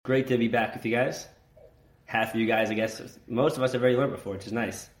Great to be back with you guys. Half of you guys, I guess, most of us have already learned before, which is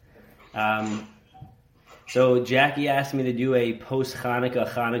nice. So Jackie asked me to do a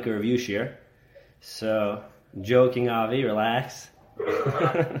post-Hanukkah review shir. So, joking, Avi, relax.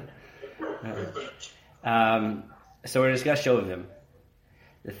 So we're going to discuss Shovavim.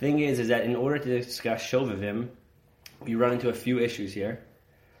 The thing is that in order to discuss Shovavim, we run into a few issues here.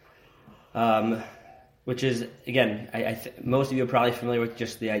 Which is, again, most of you are probably familiar with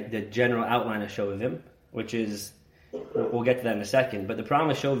just the general outline of Shovavim, which is, we'll get to that in a second. But the problem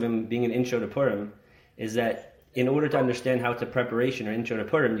with Shovavim being an intro to Purim is that in order to understand how it's a preparation or intro to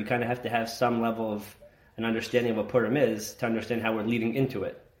Purim, you kind of have to have some level of an understanding of what Purim is to understand how we're leading into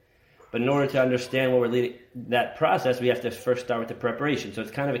it. But in order to understand what we're leading, that process, we have to first start with the preparation. So it's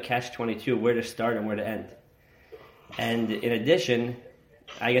kind of a catch-22, where to start and where to end. And in addition,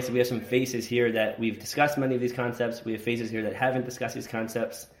 I guess we have some faces here that we've discussed many of these concepts. We have faces here that haven't discussed these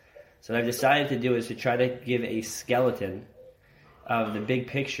concepts. So what I've decided to do is to try to give a skeleton of the big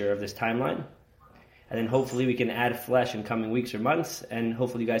picture of this timeline. And then hopefully we can add flesh in coming weeks or months. And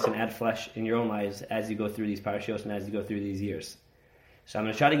hopefully you guys can add flesh in your own lives as you go through these parashiyos and as you go through these years. So I'm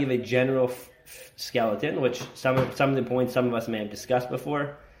going to try to give a general skeleton, which some of the points some of us may have discussed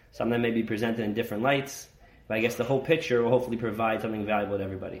before. Some of them may be presented in different lights. But I guess the whole picture will hopefully provide something valuable to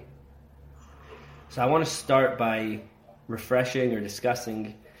everybody. So I want to start by refreshing or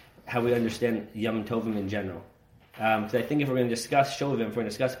discussing how we understand Yom Tovim in general. Because I think if we're going to discuss Shovavim, if we're going to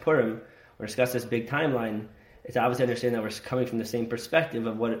discuss Purim, or discuss this big timeline, it's obviously understand that we're coming from the same perspective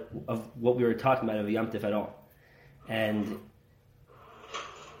of what we were talking about of Yom Tov at all. And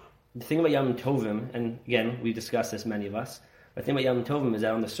the thing about Yom Tovim, and again, we discussed this, many of us, but the thing about Yom Tovim is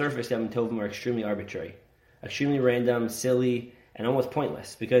that on the surface, Yom Tovim are extremely arbitrary. Extremely random, silly, and almost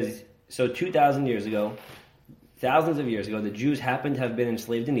pointless. Because, 2,000 years ago, thousands of years ago, the Jews happened to have been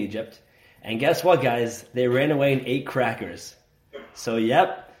enslaved in Egypt. And guess what, guys? They ran away and ate crackers. So,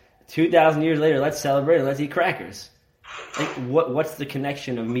 2,000 years later, let's celebrate and let's eat crackers. Like, what's the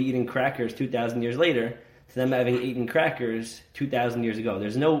connection of me eating crackers 2,000 years later to them having eaten crackers 2,000 years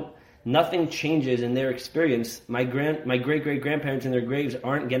ago? Nothing changes in their experience. My great-great-grandparents in their graves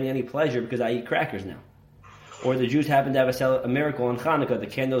aren't getting any pleasure because I eat crackers now. Or the Jews happen to have a miracle on Hanukkah. The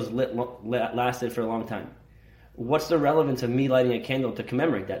candles lasted for a long time. What's the relevance of me lighting a candle to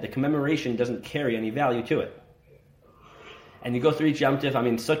commemorate that? The commemoration doesn't carry any value to it. And you go through each Yom Tov.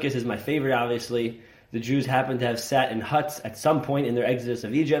 Sukkot is my favorite, obviously. The Jews happen to have sat in huts at some point in their exodus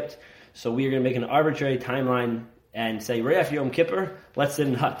of Egypt. So we are going to make an arbitrary timeline and say, right after Yom Kippur, let's sit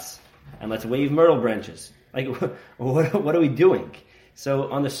in huts. And let's wave myrtle branches. Like, what are we doing?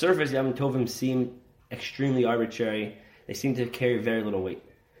 So on the surface, Yom Tovim seem extremely arbitrary. They seem to carry very little weight.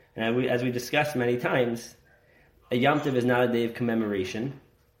 And as we discussed many times, a Yom Tov is not a day of commemoration,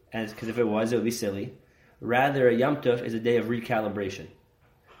 because if it was, it would be silly. Rather, a Yom Tov is a day of recalibration,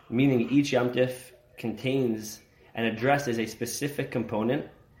 meaning each Yom Tov contains and addresses a specific component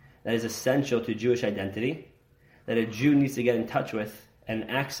that is essential to Jewish identity, that a Jew needs to get in touch with and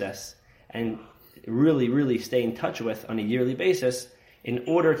access and really, really stay in touch with on a yearly basis in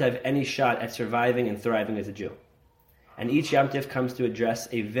order to have any shot at surviving and thriving as a Jew. And each Yom Tov comes to address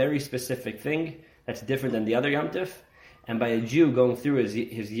a very specific thing that's different than the other Yom Tov. And by a Jew going through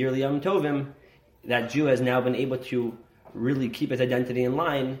his yearly Yom Tovim, that Jew has now been able to really keep his identity in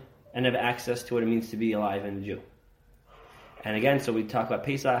line and have access to what it means to be alive and a Jew. And again, so we talk about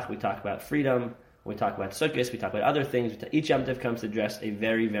Pesach, we talk about freedom, we talk about Sukkot, we talk about other things. Each Yom Tov comes to address a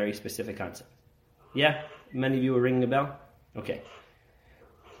very, very specific concept. Yeah? Many of you are ringing a bell? Okay.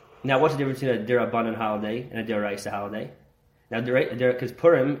 Now, what's the difference between a Derabanan holiday and a Deraisa holiday? Now, because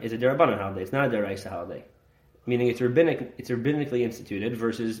Purim is a Derabanan holiday, it's not a Deraisa holiday, meaning it's rabbinically instituted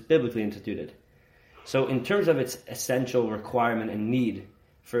versus biblically instituted. So, in terms of its essential requirement and need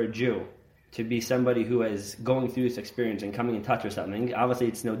for a Jew to be somebody who is going through this experience and coming in touch with something, obviously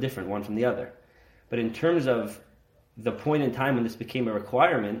it's no different one from the other. But in terms of the point in time when this became a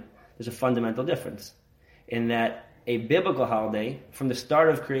requirement, there's a fundamental difference in that a biblical holiday, from the start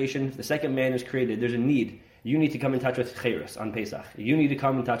of creation, the second man is created, there's a need. You need to come in touch with Cheirus on Pesach. You need to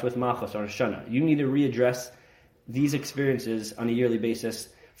come in touch with Malchus on Rosh Hashanah. You need to readdress these experiences on a yearly basis.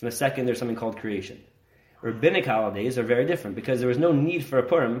 From the second, there's something called creation. Rabbinic holidays are very different because there was no need for a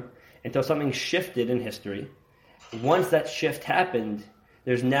Purim until something shifted in history. Once that shift happened,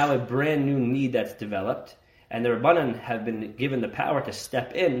 there's now a brand new need that's developed. And the Rabbanan have been given the power to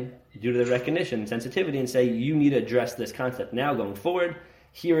step in due to the recognition, sensitivity, and say, you need to address this concept now going forward.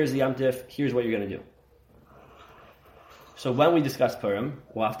 Here is the Yom Tov. Here's what you're going to do. So when we discuss Purim,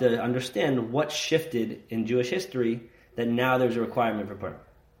 we'll have to understand what shifted in Jewish history that now there's a requirement for Purim.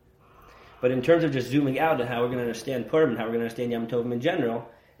 But in terms of just zooming out and how we're going to understand Purim and how we're going to understand Yom Tovim in general,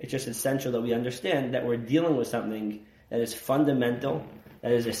 it's just essential that we understand that we're dealing with something that is fundamental,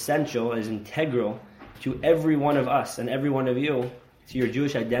 that is essential, that is integral to every one of us and every one of you, to your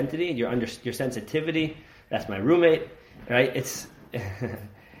Jewish identity, your sensitivity. That's my roommate, right? It's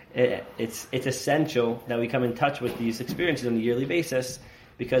essential that we come in touch with these experiences on a yearly basis,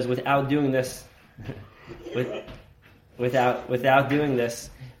 because without doing this, without doing this,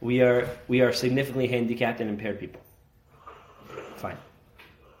 we are significantly handicapped and impaired people. Fine.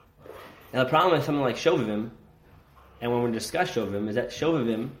 Now the problem with something like Shovavim, and when we discuss Shovavim, is that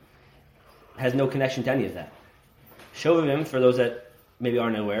Shovavim has no connection to any of that. Shovavim, for those that maybe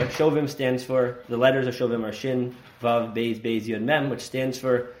aren't aware, Shovavim stands for, the letters of Shovavim are Shin, Vav, Beis, Yod, Mem, which stands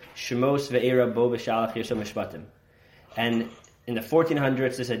for Shemos Ve'era Bo B'Shalach Yirso Mishpatim. And in the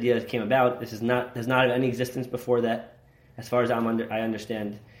 1400s, this idea came about. This does not have any existence before that, as far as I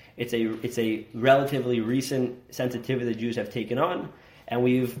understand. It's a relatively recent sensitivity the Jews have taken on, and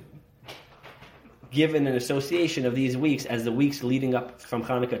we've given an association of these weeks as the weeks leading up from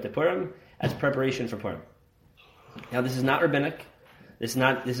Hanukkah to Purim as preparation for Purim. Now, this is not rabbinic. This is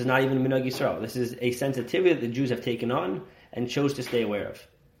not even Minhag Yisrael. This is a sensitivity that the Jews have taken on and chose to stay aware of.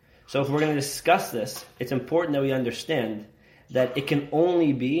 So if we're going to discuss this, it's important that we understand that it can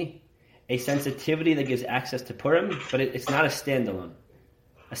only be a sensitivity that gives access to Purim, but it's not a standalone.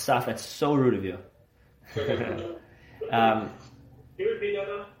 Asaf, that's so rude of you.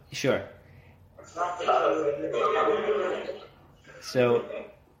 Sure. So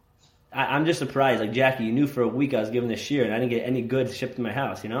I'm just surprised. Like, Jackie, you knew for a week I was giving this shiur, and I didn't get any goods shipped to my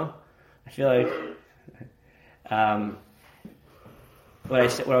house. You know, I feel like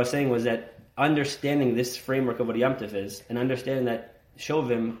what I was saying was that understanding this framework of what Yom Tov is, and understanding that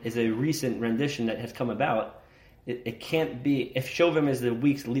Shovim is a recent rendition that has come about, it can't be, if Shovim is the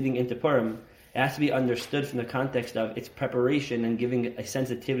weeks leading into Purim, it has to be understood from the context of its preparation and giving a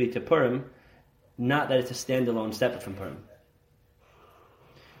sensitivity to Purim, not that it's a standalone separate from Purim.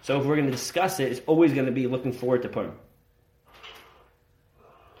 So if we're going to discuss it, it's always going to be looking forward to Purim.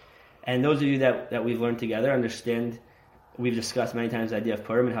 And those of you that we've learned together understand, we've discussed many times the idea of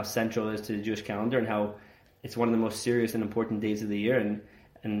Purim and how central it is to the Jewish calendar and how it's one of the most serious and important days of the year.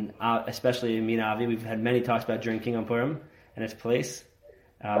 And especially in Avi, we've had many talks about drinking on Purim and its place.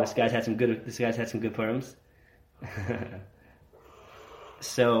 This guy's had some good Purims.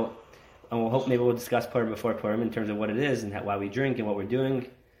 So, and we'll hope maybe we'll discuss Purim before Purim in terms of what it is and why we drink and what we're doing.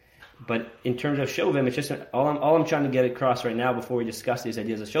 But in terms of Shovim, it's just all I'm trying to get across right now before we discuss these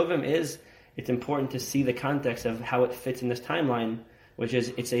ideas of Shovim is it's important to see the context of how it fits in this timeline, which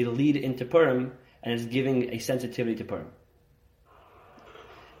is it's a lead into Purim and it's giving a sensitivity to Purim.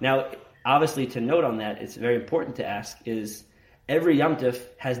 Now, obviously, to note on that, it's very important to ask is every Yom Tov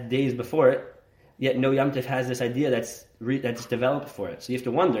has days before it, yet no Yom Tov has this idea that's developed for it. So you have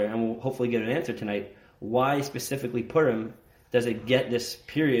to wonder, and we'll hopefully get an answer tonight, why specifically Purim does it get this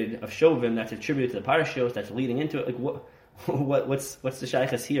period of Shovim that's attributed to the parashos that's leading into it? Like what's the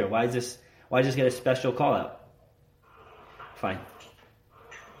shaykhs here? Why does this get a special call out? Fine.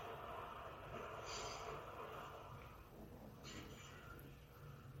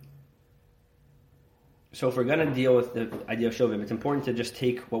 So if we're going to deal with the idea of Shovim, it's important to just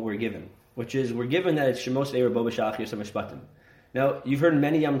take what we're given, which is we're given that it's Shemos Ve'era Bo B'Shalach Yirso Mishpatim. Now, you've heard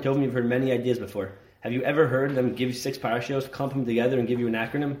many Yom Tovim, you've heard many ideas before. Have you ever heard them give you 6 parashos, clump them together, and give you an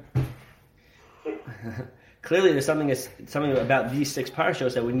acronym? Clearly, there's something about these 6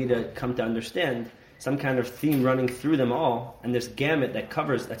 parashos that we need to come to understand, some kind of theme running through them all, and this gamut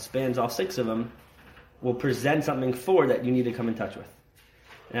that spans all 6 of them will present something forward that you need to come in touch with.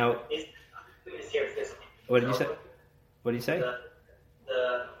 Now, what did you say? What did you say?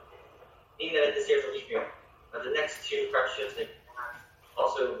 The thing that this year's leap year, the next 2 parashos that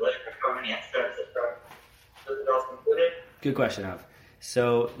also how many extras that are also included? Good question, Av.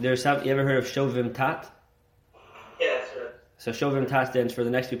 So you ever heard of Shovim Tat? Yeah, sure. So Shovim Tat stands for the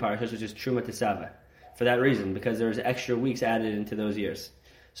next 2 parashas, which is Truma Tesava. For that reason, because there's extra weeks added into those years.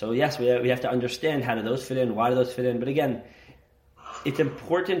 So yes, we have to understand how do those fit in, why do those fit in. But again, it's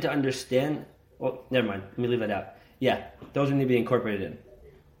important to understand. Well, never mind. Let me leave that out. Yeah, those need to be incorporated in.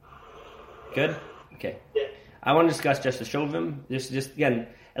 Good? Okay. Yeah. I want to discuss just the Shovim. Just again,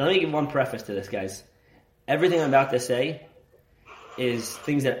 and let me give one preface to this, guys. Everything I'm about to say is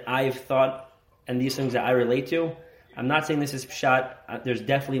things that I've thought and these things that I relate to. I'm not saying this is pshat. There's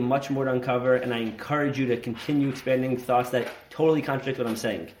definitely much more to uncover, and I encourage you to continue expanding thoughts that totally contradict what I'm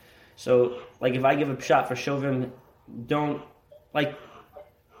saying. So, like, if I give a pshat for Shovim, don't,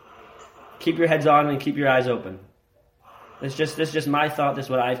 keep your heads on and keep your eyes open. This is just my thought. This is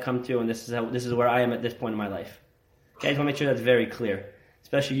what I've come to, and this is where I am at this point in my life. Okay, I just want to make sure that's very clear,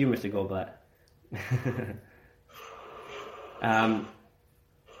 especially you, Mr. Goldblatt.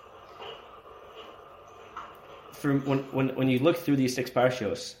 When you look through these 6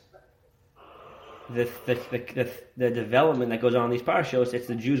 parashos, the development that goes on in these parashos, it's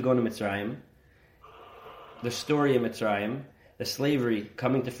the Jews going to Mitzrayim, the story of Mitzrayim, the slavery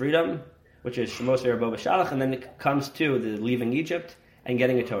coming to freedom, which is Shemos Rabbo B'Shalach, and then it comes to the leaving Egypt and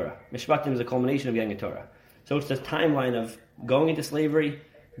getting a Torah. Mishpatim is a culmination of getting a Torah. So it's the timeline of going into slavery,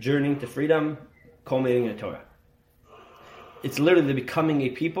 journeying to freedom, culminating in a Torah. It's literally the becoming a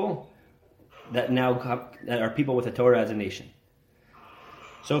people that are people with a Torah as a nation.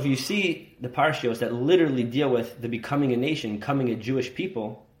 So if you see the parashos that literally deal with the becoming a nation, becoming a Jewish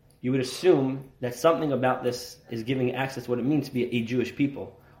people, you would assume that something about this is giving access to what it means to be a Jewish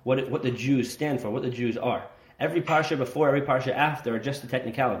people, what the Jews stand for, what the Jews are. Every parsha before, every parsha after are just the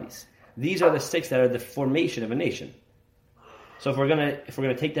technicalities. These are the 6 that are the formation of a nation. So if we're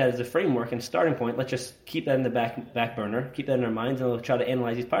gonna take that as a framework and starting point, let's just keep that in the back burner, keep that in our minds, and we'll try to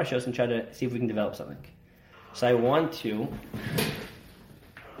analyze these parashos and try to see if we can develop something. So I want to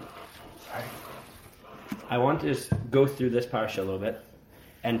just go through this parasha a little bit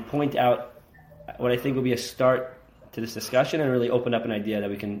and point out what I think will be a start to this discussion and really open up an idea that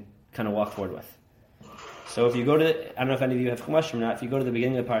we can kind of walk forward with. So if you go to, I don't know if any of you have Chumash or not, if you go to the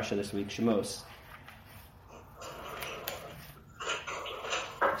beginning of the parsha this week, Shemos.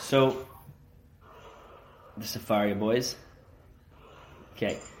 So, the Safari boys.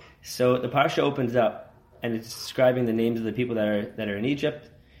 Okay, so the parsha opens up and it's describing the names of the people that are in Egypt,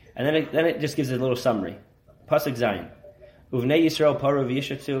 and then it just gives a little summary. Pasuk Zayin. Uvnei Yisrael paru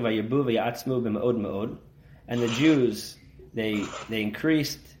v'yishatzu v'yirbu v'yatzmu b'ma'od ma'od. And the Jews, they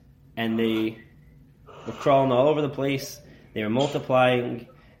increased, and they were crawling all over the place. They were multiplying.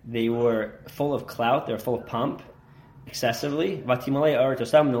 They were full of clout. They were full of pomp, excessively. Vatimalei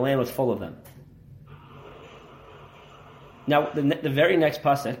aretosam, and the land was full of them. Now, the very next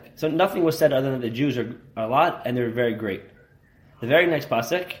pasuk, so nothing was said other than the Jews are a lot, and they're very great. The very next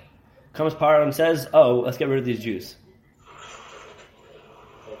pasuk comes Paro and says, "Oh, let's get rid of these Jews."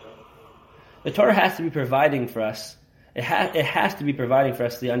 The Torah has to be providing for us. It has to be providing for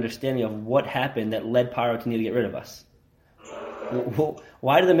us the understanding of what happened that led Paro to need to get rid of us.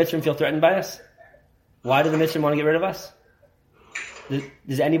 Why do the Mitzrayim feel threatened by us? Why do the Mitzrayim want to get rid of us?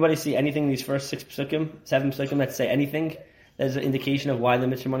 Does anybody see anything in these first 7 psukim that say anything that is an indication of why the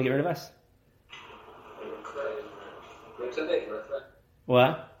Mitzrayim want to get rid of us?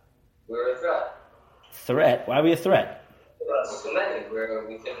 What? We're a threat. Threat? Why are we a threat? So many, where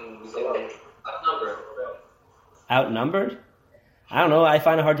we can outnumber. Outnumbered? I don't know. I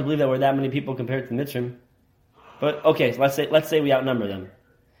find it hard to believe that we're that many people compared to the Mitzrayim. But okay, so let's say we outnumber them.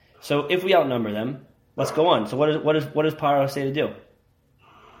 So if we outnumber them, let's go on. So what does Paro say to do?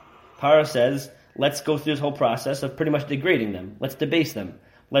 Paro says, let's go through this whole process of pretty much degrading them. Let's debase them.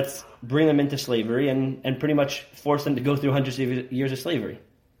 Let's bring them into slavery and pretty much force them to go through hundreds of years of slavery.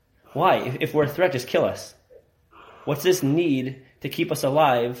 Why? If we're a threat, just kill us. What's this need to keep us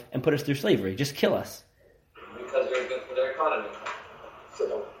alive and put us through slavery? Just kill us. Because we're good for their economy.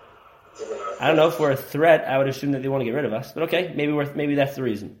 I don't know, if we're a threat, I would assume that they want to get rid of us. But okay, maybe that's the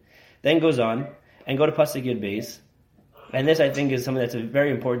reason. Then goes on, and go to Pasuk Yud Beis. And this, I think, is something that's very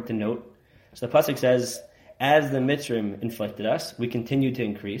important to note. So the Pasuk says, as the Mitzrayim inflicted us, we continue to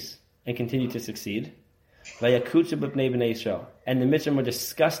increase and continue to succeed. Vayakutsu b'pnei b'nei Yisrael. And the Mitzrayim were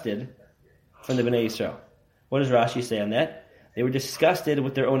disgusted from the B'nai Yisrael. What does Rashi say on that? They were disgusted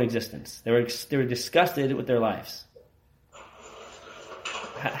with their own existence. They were disgusted with their lives.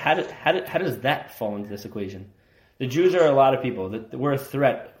 How does that fall into this equation? The Jews are a lot of people. We're a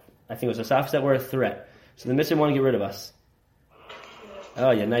threat. I think it was Asaf that we're a threat. So the Mitzrayim want to get rid of us.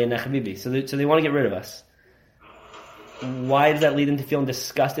 Oh yeah, now you're Nachabibi. So they want to get rid of us. Why does that lead them to feeling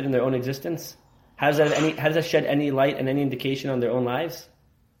disgusted in their own existence? How does that shed any light and any indication on their own lives?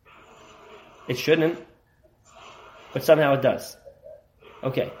 It shouldn't. But somehow it does.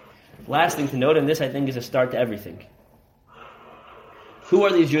 Okay. Last thing to note, and this I think is a start to everything. Who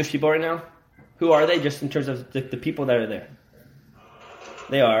are these Jewish people right now? Who are they just in terms of the people that are there?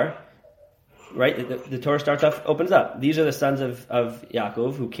 They are, right? The Torah opens up. These are the sons of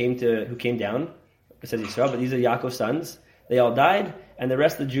Yaakov who came down. It says Yisrael, but these are Yaakov's sons. They all died, and the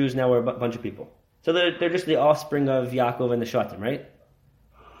rest of the Jews now were a bunch of people. So they're just the offspring of Yaakov and the Shvatim, right?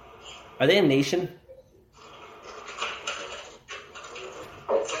 Are they a nation?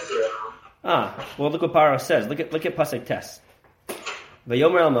 Well, look what Paro says. Look at Pasuk Tes.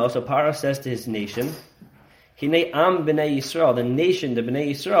 Vayomer Elmo, so Paro says to his nation, Hinei Am B'nai Yisrael, the nation, the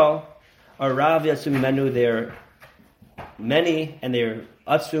B'nai Yisrael, are Rav Yatsum Mimenu. They're many, and they're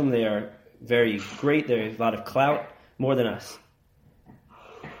Atzum, they are very great, there's a lot of clout, more than us.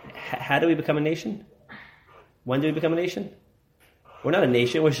 How do we become a nation? When do we become a nation? We're not a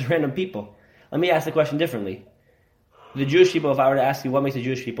nation, we're just random people. Let me ask the question differently. The Jewish people, if I were to ask you what makes the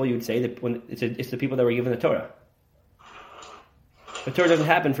Jewish people, you would say that when it's the people that were given the Torah. The Torah doesn't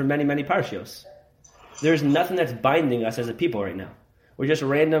happen for many, many parshios. There's nothing that's binding us as a people right now. We're just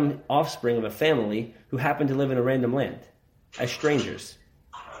random offspring of a family who happen to live in a random land, as strangers.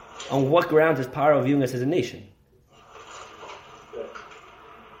 On what grounds is Paro viewing us as a nation?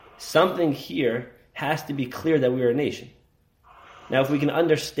 Something here has to be clear that we are a nation. Now, if we can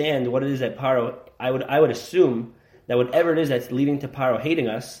understand what it is that Paro, I would assume that whatever it is that's leading to Paro hating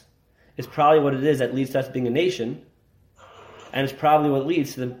us is probably what it is that leads to us being a nation, and it's probably what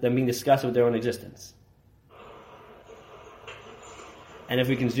leads to them being disgusted with their own existence. And if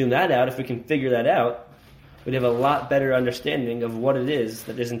we can zoom that out, if we can figure that out, we'd have a lot better understanding of what it is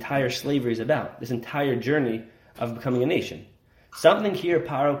that this entire slavery is about, this entire journey of becoming a nation. Something here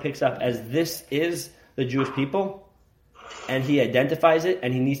Paro picks up as this is the Jewish people, and he identifies it,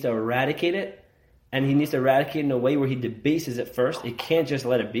 and he needs to eradicate it, and he needs to eradicate it in a way where he debases it first. He can't just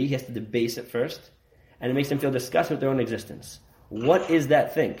let it be, he has to debase it first, and it makes them feel disgusted with their own existence. What is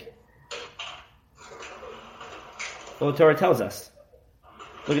that thing? Well, the Torah tells us.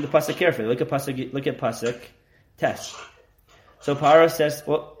 Look at the pasuk carefully. Look at pasuk test. So Paro says.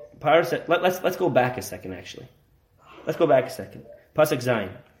 Let's go back a second. Actually, let's go back a second. Pasuk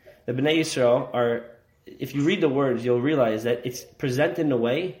Zayin. The Bnei Yisrael are. If you read the words, you'll realize that it's presented in a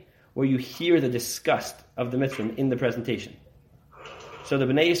way where you hear the disgust of the Mitzvah in the presentation. So the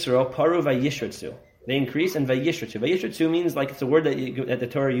Bnei Yisrael paru vayishratzu. They increase, and vayishratzu. Vayishratzu means like it's a word that the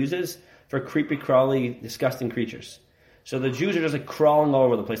Torah uses for creepy, crawly, disgusting creatures. So the Jews are just like crawling all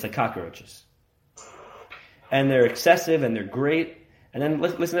over the place like cockroaches. And they're excessive and they're great. And then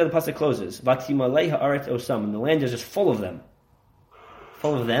listen to the pasuk closes. Vatimalei haaretz osam. And the land is just full of them.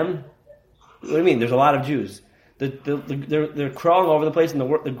 Full of them? What do you mean? There's a lot of Jews. They're crawling all over the place, and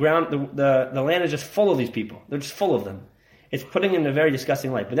the land is just full of these people. They're just full of them. It's putting in a very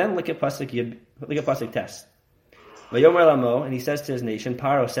disgusting light. But then look at pasuk test. Vayomer lamo, and he says to his nation,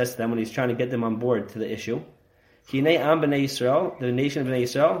 Paro says to them when he's trying to get them on board to the issue. Hinei Am B'nai Yisrael, the nation of Bnei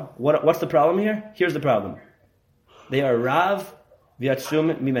Yisrael. What's the problem here? Here's the problem. They are Rav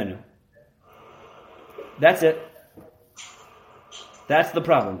V'yatsum Mimenu. That's it. That's the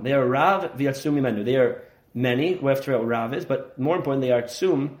problem. They are Rav V'yatsum Mimenu. They are many, whatever Rav is, but more importantly, they are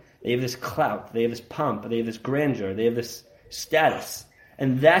Tsum. They have this clout, they have this pomp, they have this grandeur, they have this status.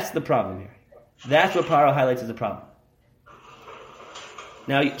 And that's the problem here. That's what Paro highlights as the problem.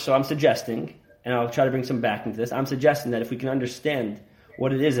 Now, so I'm suggesting, and I'll try to bring some back into this, I'm suggesting that if we can understand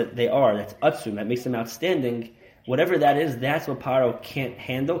what it is that they are, that's Atzum, that makes them outstanding, whatever that is, that's what Paro can't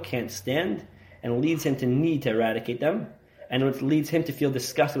handle, can't stand, and leads him to need to eradicate them, and it leads him to feel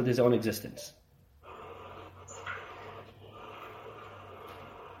disgusted with his own existence.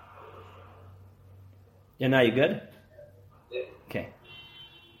 Yeah, now you good? Yeah. Okay.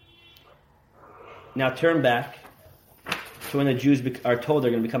 Now turn back to when the Jews are told they're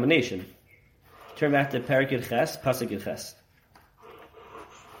going to become a nation. Turn back to Perek Yud Ches, Pasuk Yud Ches.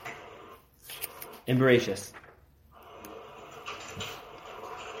 In Bereshis.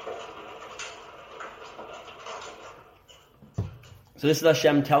 So this is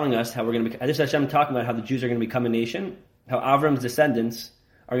Hashem telling us how we're going to. This is Hashem talking about how the Jews are going to become a nation, how Avram's descendants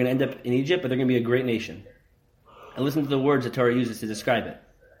are going to end up in Egypt, but they're going to be a great nation. And listen to the words that Torah uses to describe it.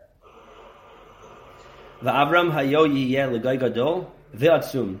 V'Avram hayo yiyeh l'goy gadol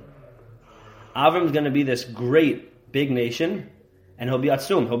v'atzum. Avram's going to be this great big nation, and he'll be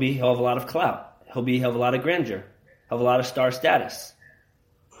atzum. He'll have a lot of clout. He'll have a lot of grandeur. He'll have a lot of star status.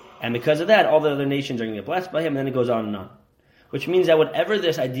 And because of that, all the other nations are going to get blessed by him, and then it goes on and on. Which means that whatever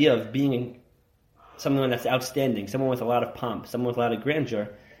this idea of being someone that's outstanding, someone with a lot of pomp, someone with a lot of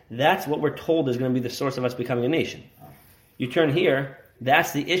grandeur, that's what we're told is going to be the source of us becoming a nation. You turn here,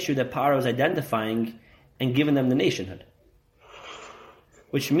 that's the issue that Paro is identifying and giving them the nationhood.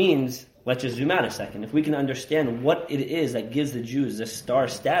 Which means, let's just zoom out a second. If we can understand what it is that gives the Jews this star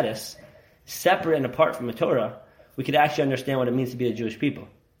status, separate and apart from the Torah, we could actually understand what it means to be a Jewish people.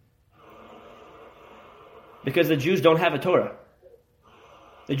 Because the Jews don't have a Torah.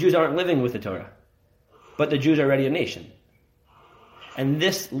 The Jews aren't living with the Torah. But the Jews are already a nation. And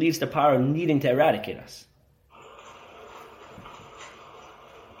this leads to Paro needing to eradicate us.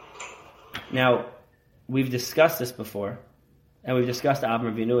 Now, we've discussed this before, and we've discussed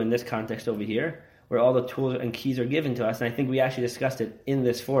Avram Avinu in this context over here, where all the tools and keys are given to us. And I think we actually discussed it in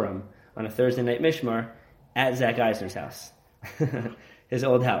this forum on a Thursday night Mishmar at Zach Eisner's house, his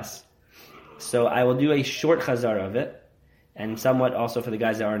old house. So I will do a short chazara of it, and somewhat also for the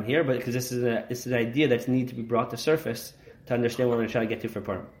guys that aren't here, but because this is an idea that's needs to be brought to surface to understand what we're going to try to get to for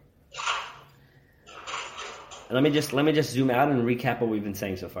Purim. And let me just zoom out and recap what we've been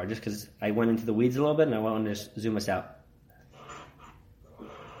saying so far, just because I went into the weeds a little bit and I want to just zoom us out.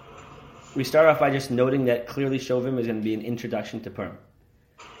 We start off by just noting that clearly Shovim is going to be an introduction to Purim.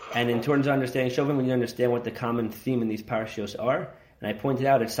 And in terms of understanding Shovim, we need to understand what the common theme in these parashiyos are. And I pointed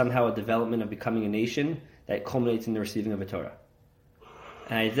out it's somehow a development of becoming a nation that culminates in the receiving of a Torah.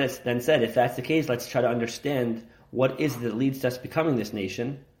 And I just then said, if that's the case, let's try to understand what is it that leads to us becoming this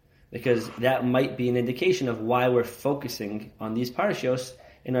nation, because that might be an indication of why we're focusing on these parashiyos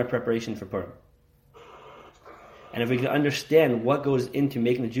in our preparation for Purim. And if we can understand what goes into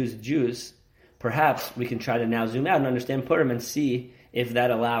making the Jews, perhaps we can try to now zoom out and understand Purim and see if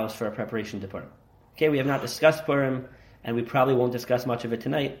that allows for a preparation to Purim. Okay, we have not discussed Purim, and we probably won't discuss much of it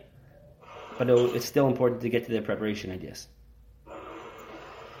tonight, but it's still important to get to the preparation ideas.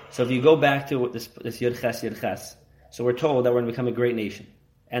 So if you go back to this Yud Ches, so we're told that we're going to become a great nation.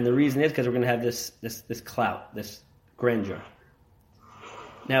 And the reason is because we're going to have this clout, this grandeur.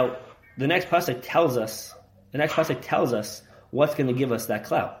 Now, the next pasuk tells us what's going to give us that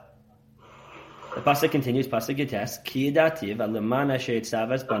clout. The pasuk continues, pasuk Yites, Ki yidativ alemana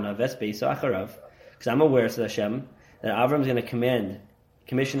sheyitzavas banaves beiso acharav. Because I'm aware, says Hashem, that Avram is going to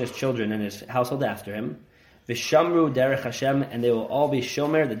commission his children and his household after him. Vishamru derech Hashem, and they will all be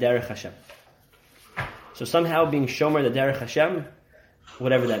shomer the derech Hashem. So somehow being shomer the derech Hashem,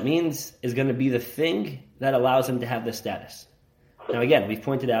 whatever that means, is going to be the thing that allows them to have this status. Now again, we've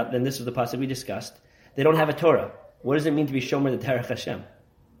pointed out, and this was the pasuk we discussed, they don't have a Torah. What does it mean to be shomer the derech Hashem?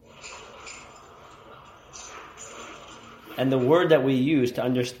 And the word that we use to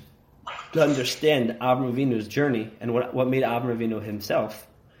understand Avraham Avinu's journey and what made Avraham Avinu himself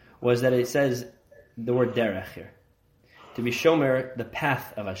was that it says the word derech here. To be shomer, the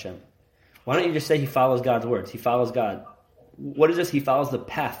path of Hashem. Why don't you just say he follows God's words? He follows God. What is this? He follows the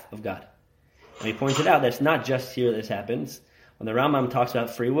path of God. And he pointed out that it's not just here that this happens. When the Rambam talks about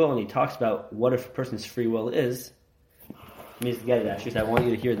free will and he talks about what a person's free will is, let me just get it actually, so I want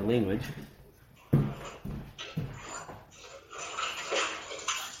you to hear the language.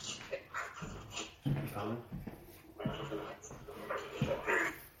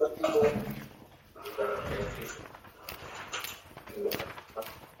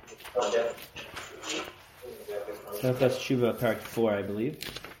 That's Tshuva, Parak 4, I believe.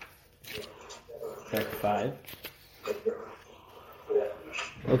 Parak 5.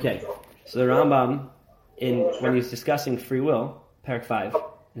 Okay, so the Rambam, when he's discussing free will, Parak 5,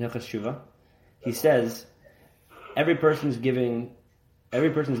 in Hilchos Tshuva, he says, every person's given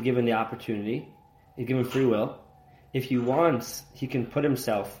the opportunity, he's given free will. If he wants, he can put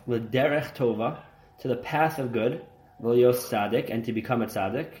himself l'derech tova, to the path of good, v'lios tzaddik, and to become a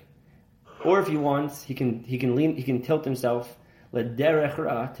tzaddik. Or if he wants, he can tilt himself l'derech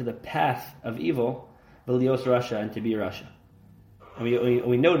ra, to the path of evil, v'lios rasha, and to be rasha. And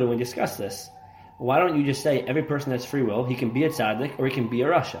we noted when we discussed this, why don't you just say every person has free will, he can be a tzaddik or he can be a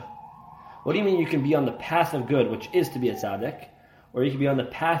rasha? What do you mean you can be on the path of good, which is to be a tzaddik, or you can be on the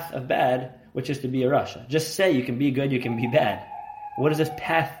path of bad, which is to be a rasha? Just say you can be good, you can be bad. What is this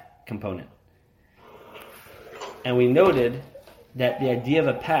path component? And we noted that the idea of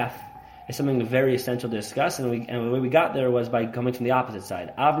a path is something very essential to discuss, and the way we got there was by coming from the opposite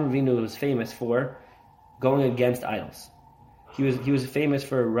side. Avraham Avinu was famous for going against idols. He was famous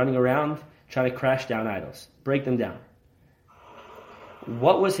for running around trying to crash down idols, break them down.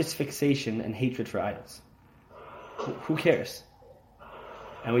 What was his fixation and hatred for idols? Who cares?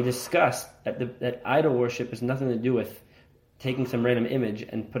 And we discussed that idol worship has nothing to do with taking some random image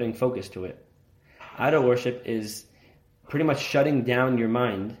and putting focus to it. Idol worship is pretty much shutting down your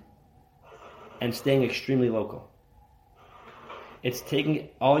mind and staying extremely local. It's taking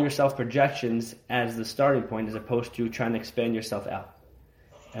all your self-projections as the starting point as opposed to trying to expand yourself out.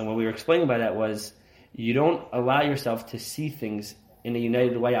 And what we were explaining by that was you don't allow yourself to see things in a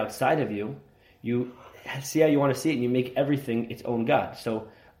united way outside of you. You see how you want to see it and you make everything its own God. So,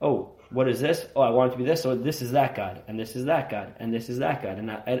 what is this? I want it to be this. So this is that God, and this is that God, and this is that God.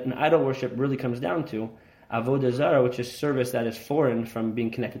 And idol worship really comes down to avodah zarah, which is service that is foreign from being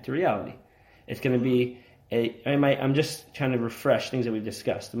connected to reality. It's going to be I'm just trying to refresh things that we've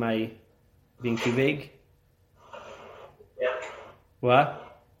discussed. Am I being too vague? Yeah.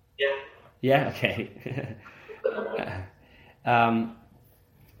 What? Yeah. Yeah? Okay.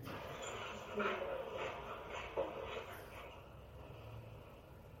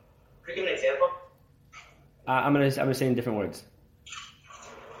 give an example. I'm gonna say in different words.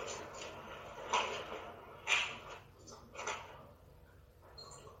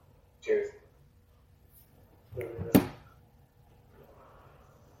 Cheers.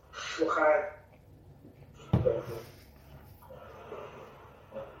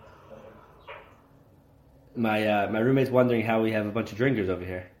 My roommate's wondering how we have a bunch of drinkers over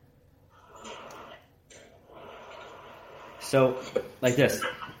here. So, like this.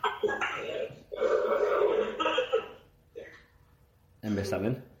 I missed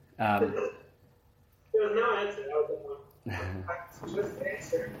something. There was no answer. Just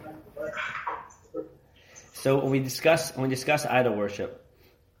answer. So when we discuss idol worship,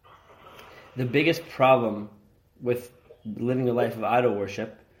 the biggest problem with living a life of idol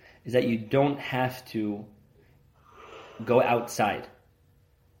worship is that you don't have to go outside.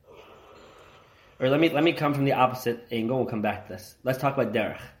 Or let me come from the opposite angle. We'll come back to this. Let's talk about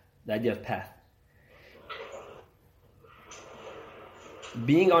derech, the idea of path.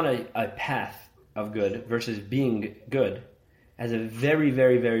 Being on a path of good versus being good has a very,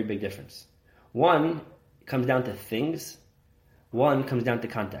 very, very big difference. One comes down to things. One comes down to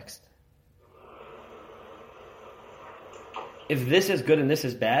context. If this is good and this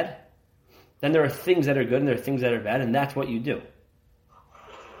is bad, then there are things that are good and there are things that are bad, and that's what you do.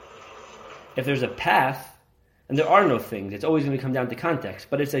 If there's a path, and there are no things, it's always going to come down to context,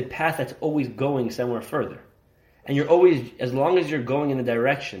 but it's a path that's always going somewhere further. And you're always, as long as you're going in a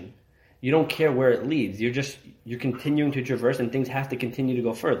direction, you don't care where it leads. You're continuing to traverse, and things have to continue to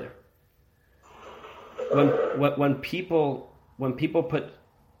go further. When people put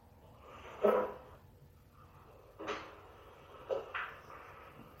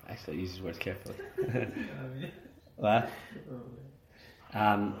actually, I use these words carefully. What?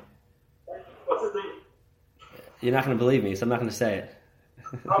 What's his name? You're not going to believe me, so I'm not going to say it.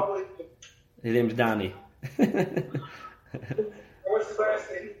 Probably. His name's Donnie. What's his last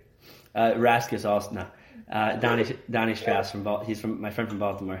name? Raskus also. No. Donnie Strauss he's my friend from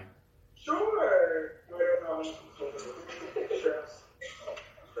Baltimore. Sure.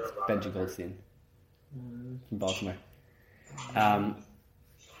 Benji Goldstein from Baltimore.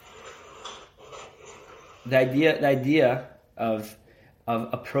 The idea of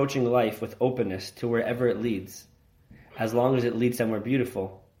approaching life with openness to wherever it leads, as long as it leads somewhere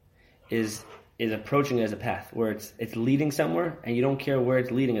beautiful, is approaching it as a path where it's leading somewhere, and you don't care where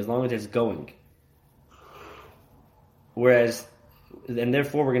it's leading as long as it's going.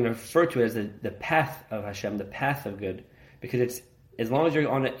 Therefore we're going to refer to it as the path of Hashem, the path of good, because it's as long as you're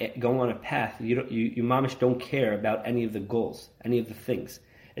going on a path, you mamish don't care about any of the goals, any of the things.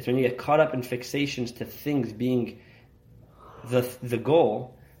 It's when you get caught up in fixations to things being the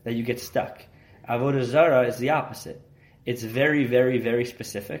goal that you get stuck. Avodah Zarah is the opposite. It's very, very, very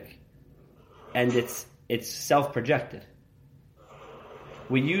specific, and it's self-projected.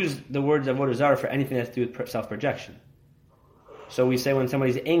 We use the words Avodah Zarah for anything that's to do with self-projection. So we say when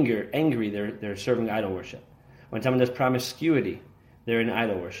somebody's angry, they're serving idol worship. When someone does promiscuity, they're in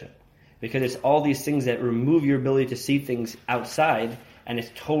idol worship. Because it's all these things that remove your ability to see things outside, and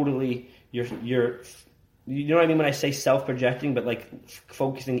it's totally you're you know what I mean when I say self-projecting, but like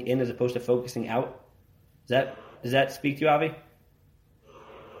focusing in as opposed to focusing out. Does that speak to you, Avi?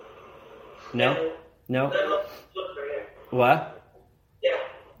 No? What?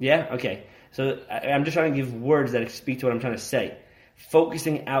 Yeah? Okay. So I'm just trying to give words that speak to what I'm trying to say.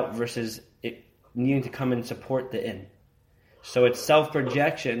 Focusing out versus it needing to come and support the in. So it's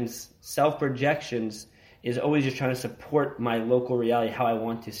self-projections. Self-projections is always just trying to support my local reality, how I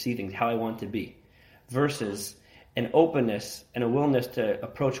want to see things, how I want to be. Versus an openness and a willingness to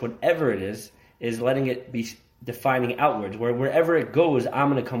approach whatever it is letting it be defining outwards, where wherever it goes, I'm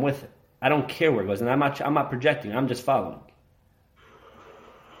going to come with it. I don't care where it goes, and I'm not projecting, I'm just following.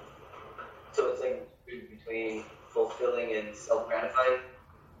 So it's like between fulfilling and self-gratifying?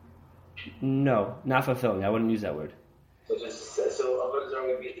 No, not fulfilling. I wouldn't use that word. So Avodah Zarah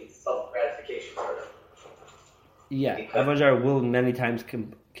would be self-gratification sort of. Yeah, Avodah Zarah will many times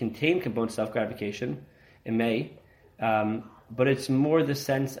contain components of self-gratification. It may, but it's more the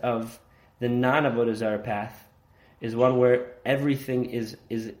sense of the non-Avodah Zarah path is one where everything is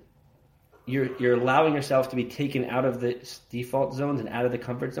you're allowing yourself to be taken out of the default zones and out of the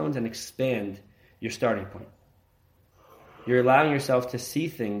comfort zones and expand your starting point. You're allowing yourself to see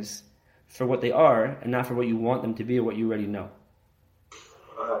things for what they are and not for what you want them to be or what you already know.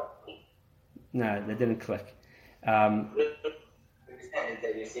 Nah, that didn't click. Understand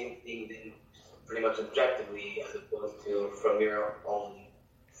that you're seeing things in pretty much objectively as opposed to from your own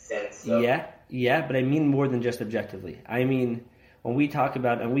sense of... Yeah, but I mean more than just objectively. I mean when we talk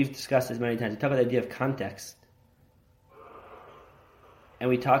about, and we've discussed this many times, we talk about the idea of context. And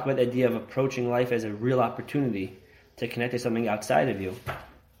we talk about the idea of approaching life as a real opportunity to connect to something outside of you.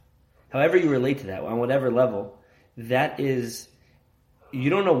 However you relate to that, on whatever level, that is, you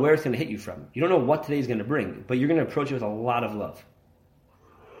don't know where it's going to hit you from. You don't know what today is going to bring, but you're going to approach it with a lot of love.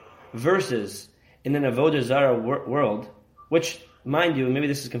 Versus, in an Avodah Zarah world, which, mind you, maybe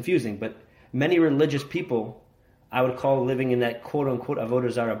this is confusing, but many religious people, I would call living in that quote-unquote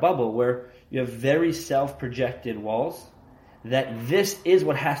Avodah Zarah bubble, where you have very self-projected walls, that this is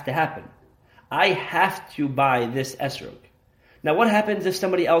what has to happen. I have to buy this esrog. Now, what happens if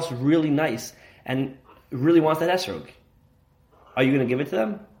somebody else really nice and really wants that esrog? Are you going to give it to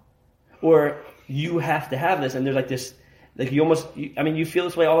them? Or you have to have this, and there's like this, like you feel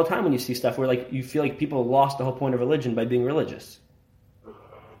this way all the time when you see stuff where like you feel like people lost the whole point of religion by being religious.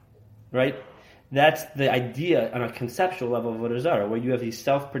 Right? That's the idea on a conceptual level of Avodah Zarah, where you have these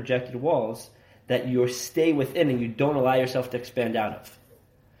self-projected walls that you stay within and you don't allow yourself to expand out of.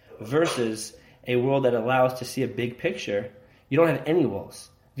 Versus a world that allows to see a big picture, you don't have any walls.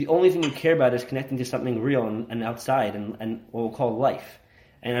 The only thing you care about is connecting to something real and outside and what we'll call life.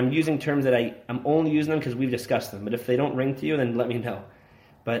 And I'm using terms that I'm only using them because we've discussed them. But if they don't ring to you, then let me know.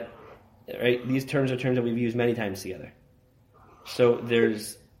 But right, these terms are terms that we've used many times together. So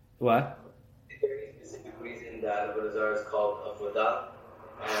there's what? Is there any specific reason that Avodah Zarah is called Avodah?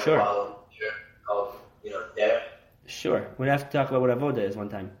 Sure. While called, Der? Sure. We'd have to talk about what Avodah is one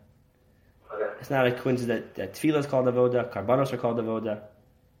time. Okay. It's not a coincidence that Tefillah is called Avodah, Karbanos are called Avodah.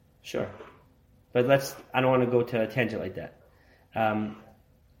 Sure. But I don't want to go to a tangent like that.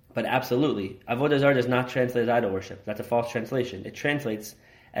 But absolutely, Avodah Zarah does not translate as idol worship. That's a false translation. It translates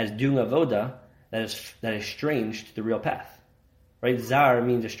as doing Avodah that is strange to the real path. Right? Zar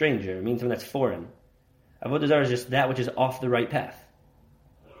means a stranger. It means something that's foreign. Avodah Zarah is just that which is off the right path.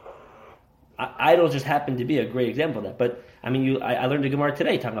 Idols just happen to be a great example of that. But, I learned a Gemara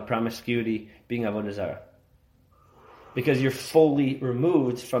today talking about promiscuity being Avodah Zarah. Because you're fully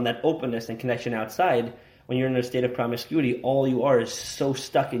removed from that openness and connection outside. When you're in a state of promiscuity, all you are is so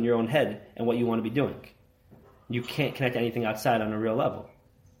stuck in your own head and what you want to be doing. You can't connect to anything outside on a real level.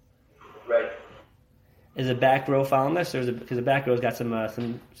 Right. Is the back row following this? Or because the back row's got some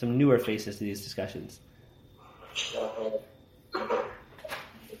newer faces to these discussions.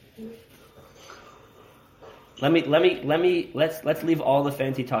 Let's leave all the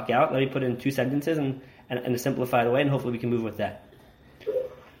fancy talk out. Let me put in 2 sentences and a simplified way, and hopefully we can move with that.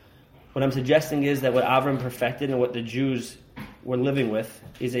 What I'm suggesting is that what Avram perfected and what the Jews were living with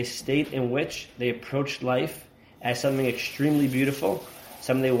is a state in which they approached life as something extremely beautiful,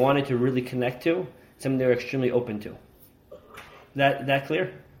 something they wanted to really connect to, something they were extremely open to. That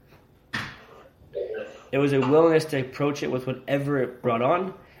clear? It was a willingness to approach it with whatever it brought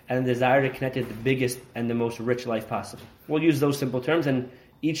on, and a desire to connect it to the biggest and the most rich life possible. We'll use those simple terms, and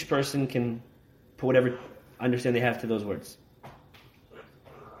each person can put whatever understanding they have to those words.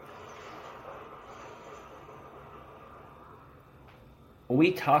 When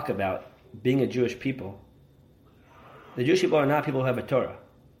we talk about being a Jewish people, the Jewish people are not people who have a Torah.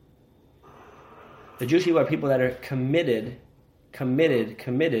 The Jewish people are people that are committed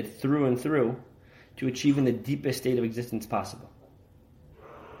through and through to achieving the deepest state of existence possible.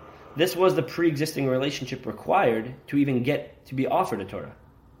 This was the pre-existing relationship required to even get to be offered a Torah.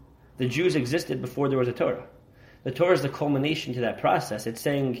 The Jews existed before there was a Torah. The Torah is the culmination to that process. It's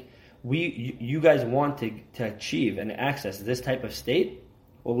saying, you guys want to achieve and access this type of state?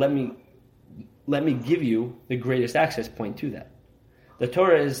 Well, let me give you the greatest access point to that. The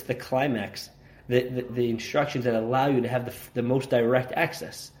Torah is the climax, the instructions that allow you to have the most direct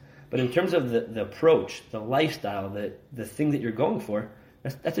access. But in terms of the approach, the lifestyle, the thing that you're going for,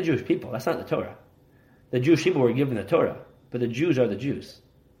 that's the Jewish people. That's not the Torah. The Jewish people were given the Torah, but the Jews are the Jews.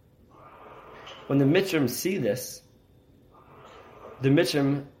 When the Mitzrim see this, the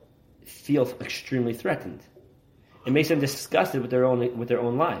Mitzrim feel extremely threatened. It makes them disgusted with their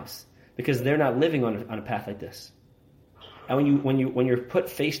own lives because they're not living on a path like this. And when you're put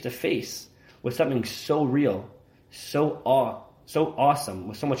face to face with something so real, so awesome,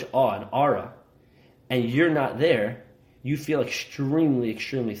 with so much awe and aura, and you're not there, you feel extremely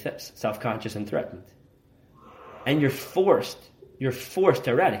self-conscious and threatened. And you're forced to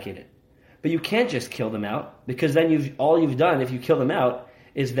eradicate it. But you can't just kill them out, because then all you've done, if you kill them out,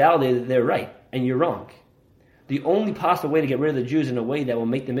 is validate that they're right and you're wrong. The only possible way to get rid of the Jews in a way that will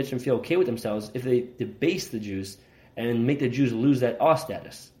make the Mitzrim feel okay with themselves if they debase the Jews and make the Jews lose that awe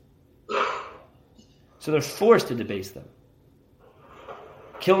status. So they're forced to debase them.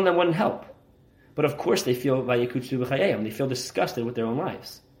 Killing them wouldn't help. But of course they feel vayikutsu b'chayayim. They feel disgusted with their own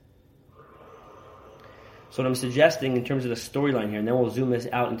lives. So what I'm suggesting in terms of the storyline here, and then we'll zoom this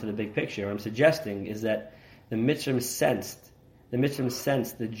out into the big picture, what I'm suggesting is that the Mitzrayim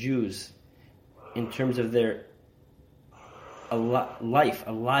sensed the Jews in terms of their life,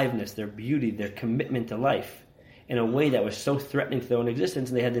 aliveness, their beauty, their commitment to life, in a way that was so threatening to their own existence,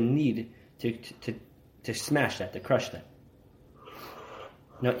 and they had the need to smash that, to crush that.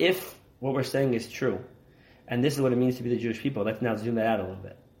 Now, if what we're saying is true, and this is what it means to be the Jewish people, let's now zoom that out a little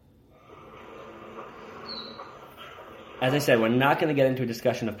bit. As I said, we're not going to get into a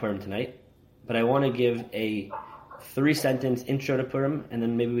discussion of Purim tonight, but I want to give a 3-sentence intro to Purim, and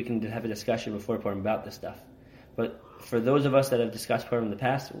then maybe we can have a discussion before Purim about this stuff. But for those of us that have discussed Purim in the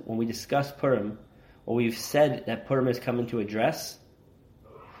past, when we discuss Purim, what we've said that Purim is coming to address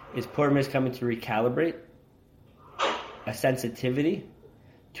is Purim is coming to recalibrate a sensitivity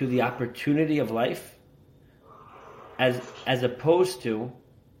to the opportunity of life as opposed to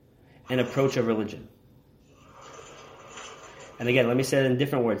an approach of religion. And again, let me say it in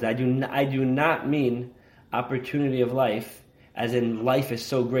different words. I do not mean opportunity of life as in life is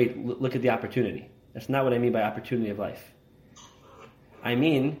so great, look at the opportunity. That's not what I mean by opportunity of life. I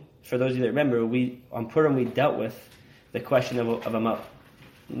mean, for those of you that remember, on Purim we dealt with the question of a month.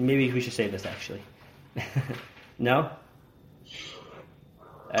 Maybe we should save this actually. No?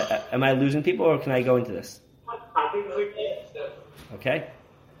 Am I losing people or can I go into this? Okay.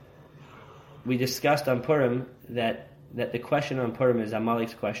 We discussed on Purim that the question on Purim is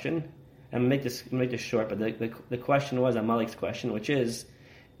Amalek's question. I'm going to make this short, but the question was Amalek's question, which is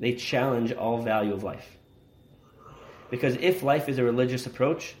they challenge all value of life. Because if life is a religious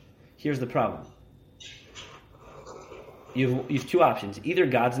approach, here's the problem. You've 2 options. Either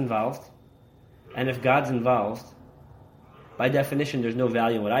God's involved, and if God's involved, by definition there's no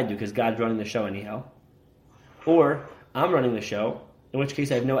value in what I do because God's running the show anyhow. Or I'm running the show, in which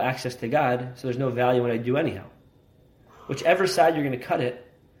case I have no access to God, so there's no value in what I do anyhow. Whichever side you're going to cut it,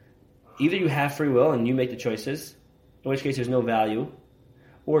 either you have free will and you make the choices, in which case there's no value,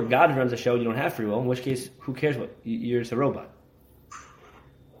 or God runs the show and you don't have free will, in which case who cares what? You're just a robot.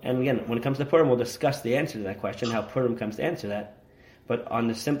 And again, when it comes to Purim, we'll discuss the answer to that question, how Purim comes to answer that. But on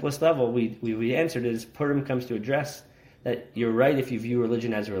the simplest level, we answered is Purim comes to address that you're right if you view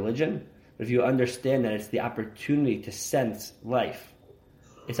religion as a religion, but if you understand that it's the opportunity to sense life,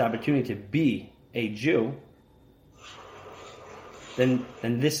 it's the opportunity to be a Jew, then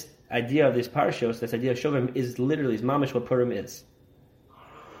this idea of this parashos, this idea of Shovim, is literally, is mamish what Purim is.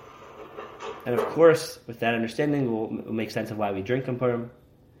 And of course, with that understanding, we'll make sense of why we drink on Purim.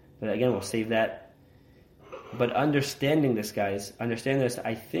 But again, we'll save that. But understanding this, guys,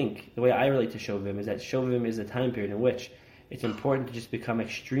 I think, the way I relate to Shovim is that Shovim is a time period in which it's important to just become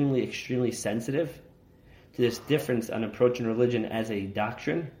extremely, extremely sensitive to this difference on approaching religion as a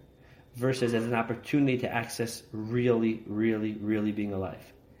doctrine versus as an opportunity to access really, really, really being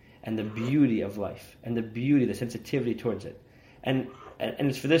alive. And the beauty of life. And the beauty, the sensitivity towards it. And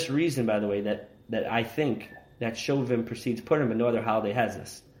it's for this reason, by the way, that I think that Shovim precedes Purim, but no other holiday has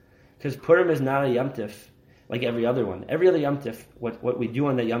this. Because Purim is not a Yom Tif like every other one. Every other Yom Tif, what we do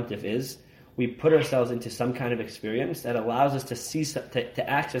on the Yom Tif is we put ourselves into some kind of experience that allows us to see, to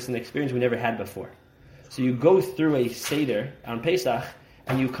access an experience we never had before. So you go through a Seder on Pesach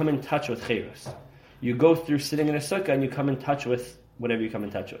and you come in touch with Chayrus. You go through sitting in a sukkah and you come in touch with whatever you come in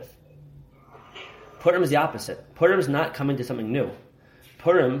touch with. Purim is the opposite. Purim is not coming to something new.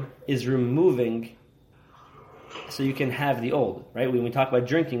 Purim is removing so you can have the old, right? When we talk about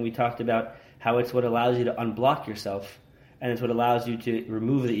drinking, we talked about how it's what allows you to unblock yourself, and it's what allows you to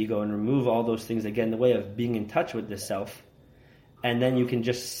remove the ego and remove all those things that get in the way of being in touch with this self, and then you can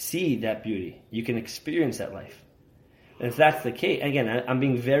just see that beauty. You can experience that life. And if that's the case, again, I'm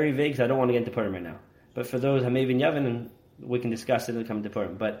being very vague because I don't want to get into Purim right now. But for those Hamavin Yavin, and we can discuss it and come to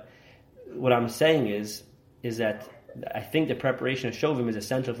Purim. But what I'm saying is that I think the preparation of Shovim is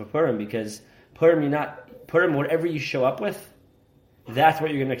essential for Purim because Purim, whatever you show up with, that's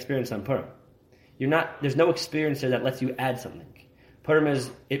what you're going to experience on Purim. There's no experience there that lets you add something. Purim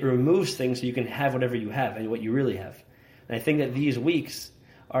it removes things so you can have whatever you have and what you really have. And I think that these weeks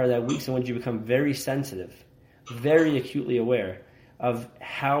are the weeks in which you become very sensitive, very acutely aware of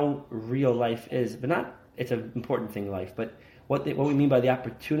how real life is. But not, it's an important thing in life, but what we mean by the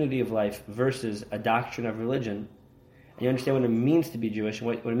opportunity of life versus a doctrine of religion. And you understand what it means to be Jewish and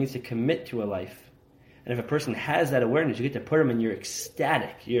what it means to commit to a life. And if a person has that awareness, you get to Purim and you're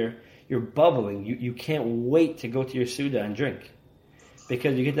ecstatic. You're bubbling. You can't wait to go to your Suda and drink.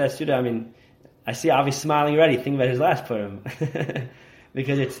 Because you get that Suda, I mean, I see Avi smiling already, thinking about his last Purim.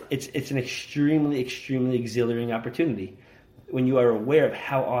 because it's an extremely, extremely exhilarating opportunity when you are aware of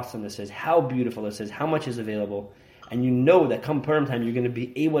how awesome this is, how beautiful this is, how much is available, and you know that come Purim time you're going to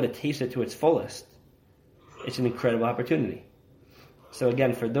be able to taste it to its fullest. It's an incredible opportunity. So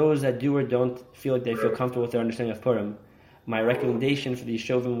again, for those that do or don't feel like they feel comfortable with their understanding of Purim, my recommendation for these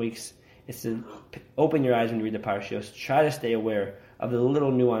Shovim weeks is to open your eyes when you read the parashos. Try to stay aware of the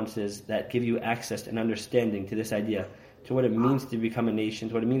little nuances that give you access and understanding to this idea, to what it means to become a nation,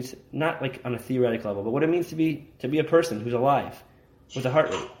 to what it means not like on a theoretical level, but what it means to be a person who's alive with a heart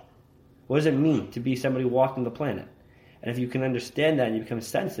rate. What does it mean to be somebody walking the planet? And if you can understand that and you become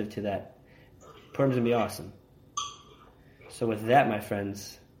sensitive to that, Purim's going to be awesome. So with that, my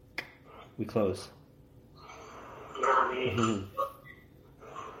friends, we close.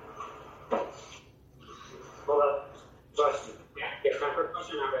 Hold up. Question. Yeah, time for a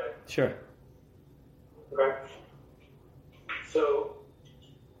question? Not ready. Sure. Okay. So,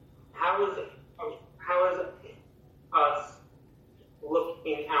 how is us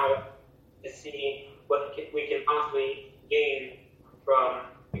looking out to see what we can possibly gain from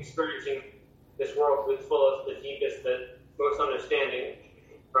experiencing this world to its fullest, the deepest, the most understanding,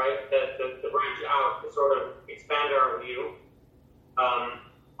 right? The branch out to sort of expand our view,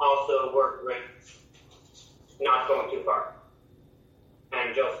 also work with not going too far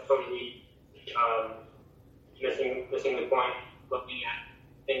and just totally missing the point, looking at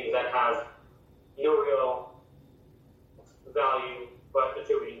things that have no real value but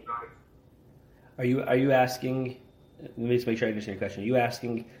attributing value. Are you asking? Let me just make sure I understand your question. Are you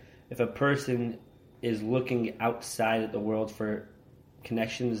asking if a person is looking outside of the world for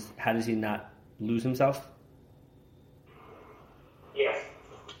connections, how does he not lose himself? Yes.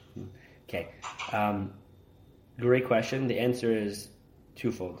 Okay. Great question. The answer is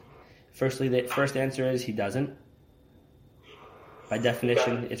twofold. Firstly, the first answer is he doesn't. By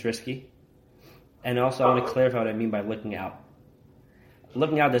definition, it's risky. And also, I want to clarify what I mean by looking out.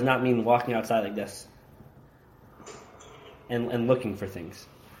 Looking out does not mean walking outside like this and looking for things.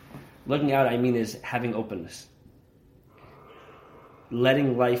 Looking out, I mean, is having openness.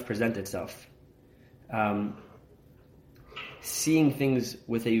 Letting life present itself. Seeing things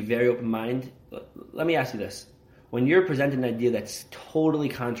with a very open mind. Let me ask you this. When you're presented an idea that's totally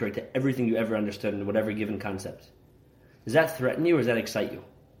contrary to everything you ever understood in whatever given concept, does that threaten you or does that excite you?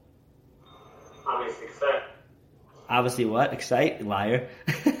 Obviously, excite. Obviously what? Excite? Liar.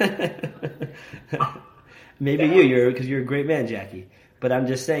 Maybe you're because you're a great man, Jackie. But I'm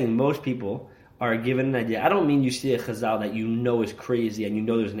just saying most people are given an idea. I don't mean you see a chazal that you know is crazy and you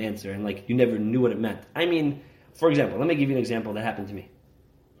know there's an answer and like you never knew what it meant. I mean, for example, let me give you an example that happened to me.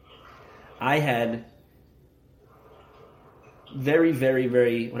 I had very, very,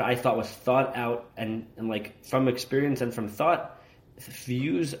 very, what I thought was thought out and like from experience and from thought,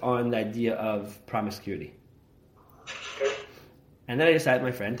 views on the idea of promiscuity. And then I decided,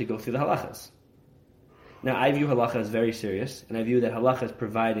 my friend, to go through the halachas. Now, I view halacha as very serious, and I view that halacha is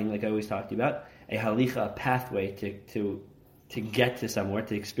providing, like I always talked to you about, a halicha, a pathway to get to somewhere,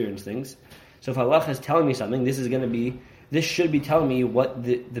 to experience things. So if halacha is telling me something, this should be telling me what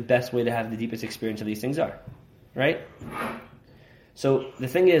the best way to have the deepest experience of these things are. Right? So the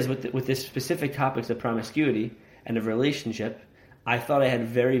thing is, with this specific topics of promiscuity and of relationship, I thought I had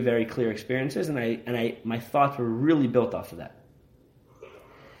very, very clear experiences, and my thoughts were really built off of that.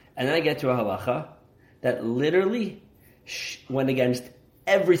 And then I get to a halacha that literally went against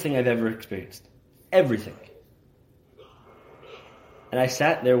everything I've ever experienced. Everything. And I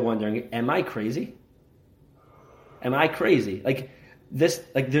sat there wondering, am I crazy? Am I crazy? Like there's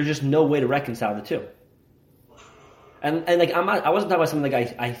just no way to reconcile the two. And like I wasn't talking about something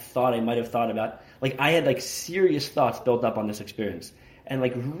like I thought I might have thought about. Like I had like serious thoughts built up on this experience. And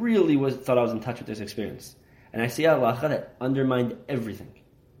like really thought I was in touch with this experience. And I see a halacha that undermined everything.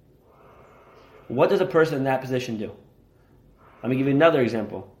 What does a person in that position do? Let me give you another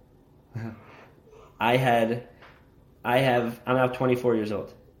example. I'm now 24 years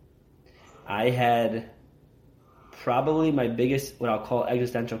old. I had probably my biggest, what I'll call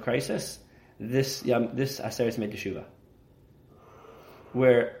existential crisis, this Aseret Mei Teshuvah,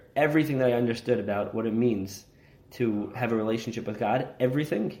 where everything that I understood about what it means to have a relationship with God,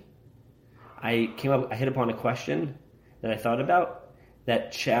 everything, I hit upon a question that I thought about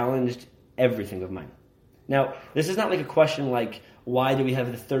that challenged everything of mine. Now, this is not like a question like, why do we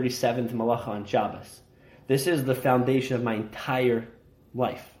have the 37th Malacha on Shabbos? This is the foundation of my entire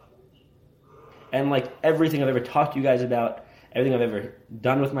life. And like everything I've ever talked to you guys about, everything I've ever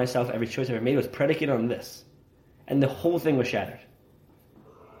done with myself, every choice I've ever made was predicated on this. And the whole thing was shattered.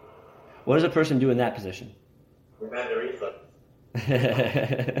 What does a person do in that position? Remember the reflex.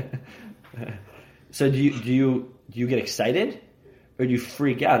 So do you get excited, or do you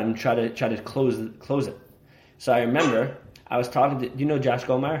freak out and try to close it? So I remember I was talking to, do you know Josh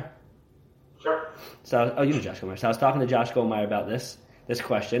Goldmeyer? Sure. So you know Josh Goldmeyer. So I was talking to Josh Goldmeyer about this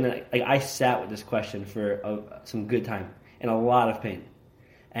question, and I sat with this question for some good time in a lot of pain.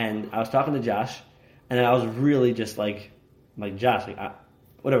 And I was talking to Josh, and I was really just like Josh,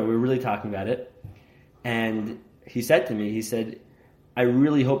 whatever. We were really talking about it, and he said to me, he said, "I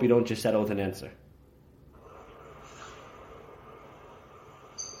really hope you don't just settle with an answer."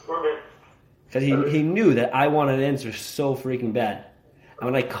 Because he knew that I wanted an answer so freaking bad. And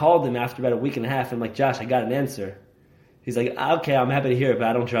when I called him after about a week and a half, I'm like, "Josh, I got an answer." He's like, "Okay, I'm happy to hear it, but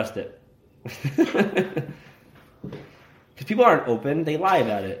I don't trust it." Because people aren't open, they lie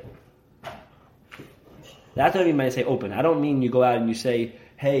about it. That's what I mean when I say open. I don't mean you go out and you say,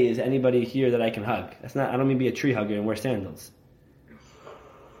 "Hey, is anybody here that I can hug?" That's not. I don't mean be a tree hugger and wear sandals.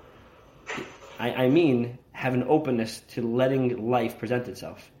 I mean have an openness to letting life present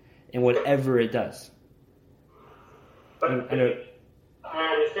itself in whatever it does. But I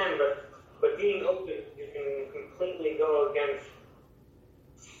understand, but being open, you can completely go against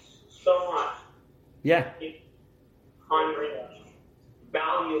so much. Yeah. On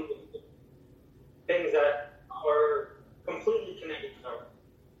value things that are completely connected to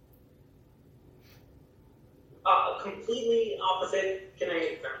completely opposite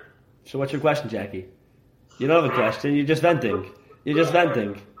connected. So what's your question, Jackie? You don't have a question. You're just venting. You're just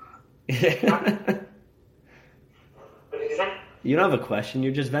venting. You don't have a question.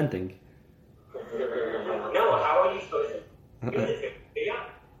 You're just venting. No, how are you supposed to? Yeah.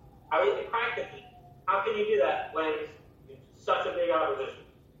 Practically, how can you do that when it's such a big opposition?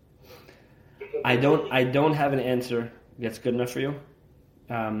 I don't have an answer that's good enough for you.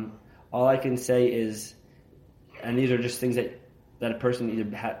 All I can say is, and these are just things that a person either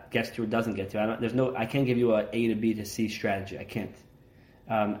gets to or doesn't get to. I can't give you a A to B to C strategy. I can't.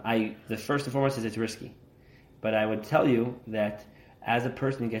 The first and foremost is it's risky, but I would tell you that as a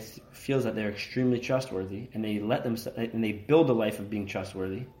person who feels that they're extremely trustworthy and they build a life of being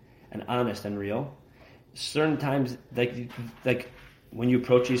trustworthy and honest and real, certain times like when you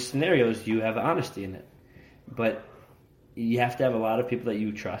approach these scenarios, you have honesty in it, but you have to have a lot of people that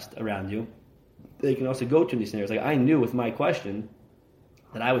you trust around you. They can also go to these scenarios. Like I knew with my question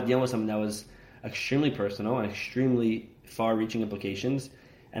that I was dealing with something that was extremely personal and extremely far-reaching implications,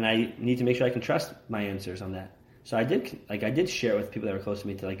 and I need to make sure I can trust my answers on that. So I did share it with people that were close to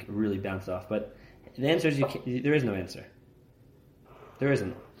me to really bounce off. But the answer is there is no answer. There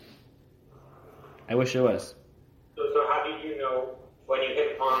isn't. I wish there was. So how do you know when you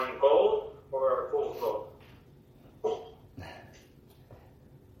hit upon gold or fool's gold?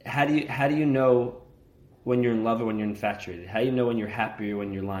 How do you know when you're in love or when you're infatuated? How do you know when you're happy or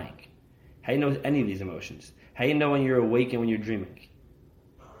when you're lying? How do you know any of these emotions? How do you know when you're awake and when you're dreaming?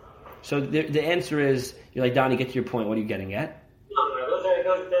 So the answer is, you're like, Donnie, get to your point. What are you getting at? No,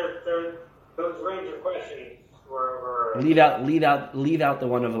 those range of questions were... Leave out the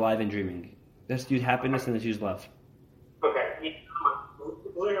one of alive and dreaming. Let's use happiness and let's use love. Okay.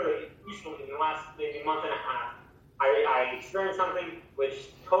 Literally, recently, in the last maybe month and a half, I experienced something which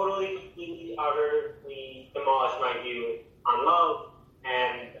totally, completely, utterly demolished my view on love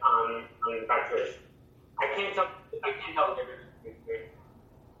and on infatuation. I can't tell the difference between the two.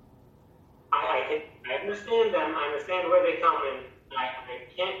 I understand them. I understand where they come in. I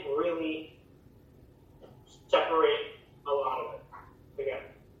can't really separate a lot of it together.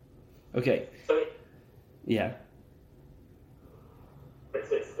 Okay. So yeah. It's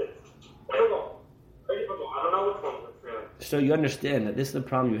difficult. Very difficult. I don't know which one it's really. So you understand that this is the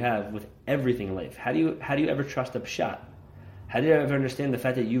problem you have with everything in life. How do you ever trust a pshat? How do you ever understand the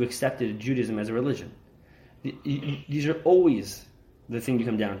fact that you accepted Judaism as a religion? These are always the thing you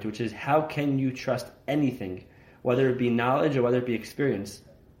come down to, which is how can you trust anything, whether it be knowledge or whether it be experience,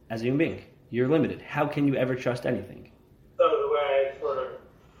 as a human being? You're limited. How can you ever trust anything? So the way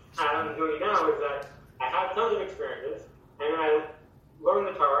I'm doing now is that I have tons of experiences, and I learn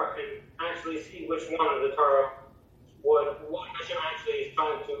the Torah and actually see which one of the Torah what Hashem actually is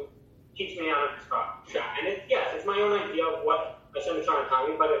trying to teach me out of this spot. And it's my own idea of what Hashem is trying to tell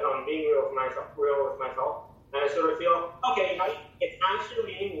me, but if I'm being real with myself, and I sort of feel, okay, it's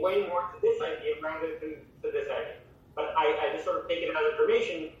actually meaning way more to this idea rather than to this idea. But I just sort of take it as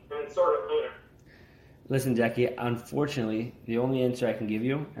information and sort of, Listen, Jackie, unfortunately, the only answer I can give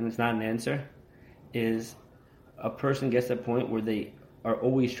you, and it's not an answer, is a person gets to a point where they are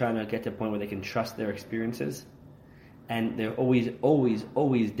always trying to get to a point where they can trust their experiences, and they're always, always,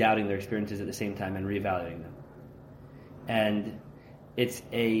 always doubting their experiences at the same time and reevaluating them. And it's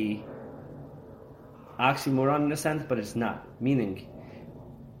a oxymoron in a sense, but it's not. Meaning,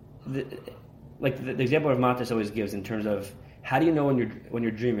 the example of Matas always gives in terms of how do you know when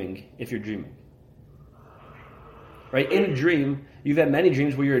you're dreaming if you're dreaming? Right? In a dream, you've had many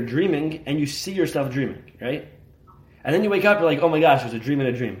dreams where you're dreaming and you see yourself dreaming, right? And then you wake up, you're like, oh my gosh, it was a dream in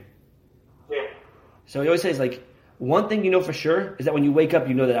a dream. Yeah. So he always says, like, one thing you know for sure is that when you wake up,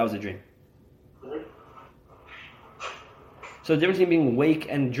 you know that was a dream. Mm-hmm. So the difference between being awake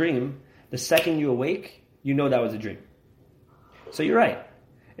and dream, the second you awake, you know that was a dream. So you're right.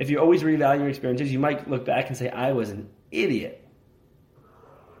 If you're always reevaluating your experiences, you might look back and say, I was an idiot.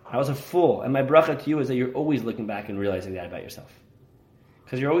 I was a fool. And my bracha to you is that you're always looking back and realizing that about yourself.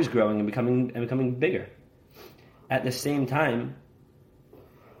 Because you're always growing and becoming bigger. At the same time,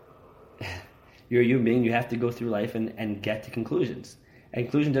 you're a human being, you have to go through life and get to conclusions. And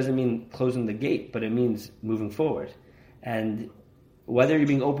conclusion doesn't mean closing the gate, but it means moving forward. And whether you're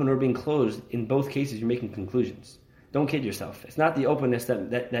being open or being closed, in both cases you're making conclusions. Don't kid yourself. It's not the openness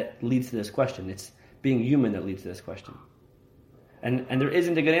that leads to this question. It's being human that leads to this question. And there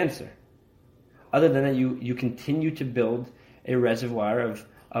isn't a good answer. Other than that, you continue to build a reservoir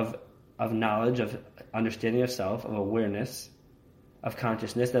of knowledge, of understanding of self, of awareness, of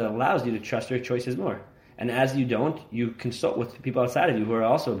consciousness that allows you to trust your choices more. And as you don't, you consult with people outside of you who are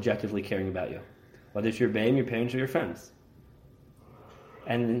also objectively caring about you. Whether it's your babe, your parents, or your friends.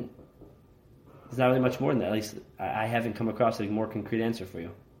 And there's not really much more than that. At least I haven't come across a more concrete answer for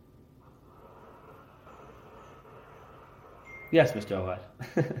you. Yes, Mr. Ohad.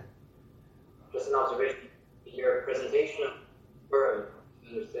 Just an observation. Your presentation of Purim,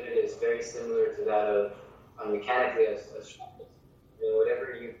 understood it, is very similar to that of mechanically as Shabbos.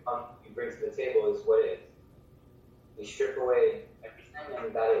 Whatever you bring to the table is what is. We strip away everything,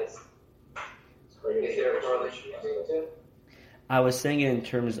 and that is. Is there a correlation between the two? I was saying it in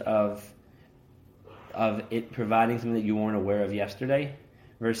terms of it providing something that you weren't aware of yesterday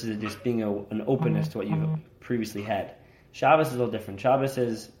versus it just being an openness to what you previously had. Shabbos is a little different. Shabbos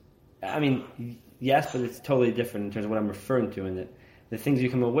is, yes, but it's totally different in terms of what I'm referring to, and that the things you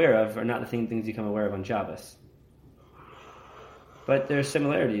become aware of are not the same things you become aware of on Shabbos. But there are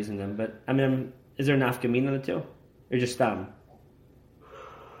similarities in them. But, is there an nafkamina in the two? Or just stam?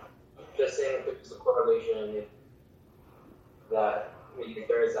 Just saying if there's a correlation that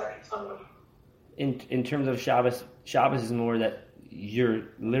there is actually some. In terms of Shabbos is more that your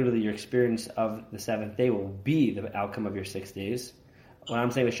experience of the seventh day will be the outcome of your 6 days. What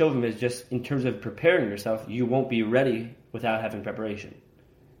I'm saying with Shovim is just in terms of preparing yourself, you won't be ready without having preparation.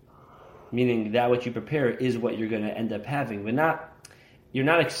 Meaning that what you prepare is what you're going to end up having, but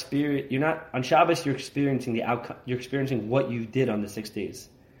on Shabbos you're experiencing the outcome. You're experiencing what you did on the 6 days.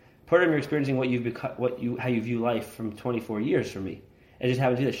 Purim, you're experiencing how you view life from 24 years for me. It just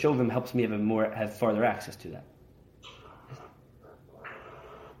happens to be that Shovim helps me have farther access to that.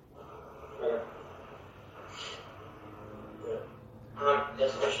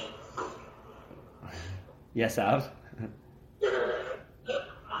 Next question. Yes, Av? Is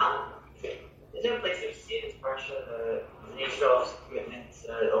there a place you see this parsha, the nature of commitment,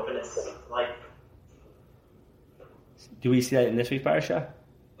 openness to life? Do we see that in this week's parasha?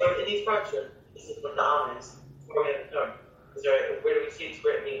 In these parshas, this is what the Am is. Where do we see this?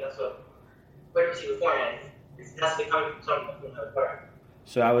 Where do we see beforehand? It has to come from something from the Torah.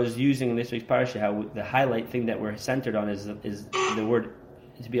 So I was using in this week's parasha how the highlight thing that we're centered on is the word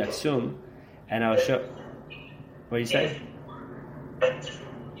to be atzum, and I was show. What do you say?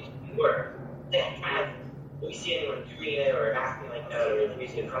 Word. Do we see anyone doing it or acting like that, or do we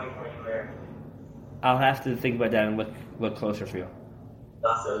see it coming from anywhere? I'll have to think about that and look closer for you.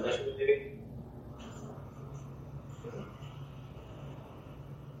 That's the initial maybe.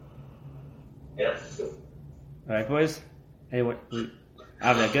 Yeah. All right, boys. Anyway,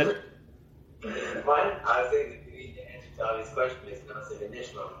 that good? Fine. I think the answer to Avi's question is not the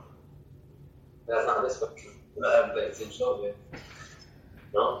initial. That's not this question. But it's in Shovim.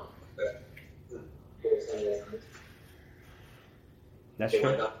 No? That's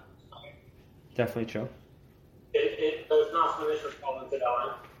true. Definitely true. It does not finish with fall into that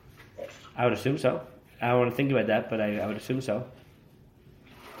one. I would assume so. I don't want to think about that, but I would assume so.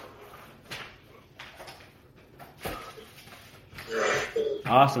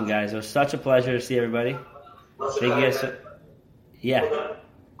 Awesome, guys. It was such a pleasure to see everybody. Thank you guys. Yeah.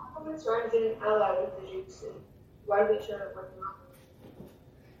 How come Mitzrayim didn't ally with the Jews? Why did they turn it working out?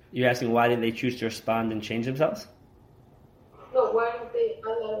 You're asking why didn't they choose to respond and change themselves? No, why didn't they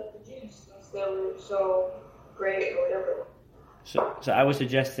ally with the Jews since they were so great or whatever? So I was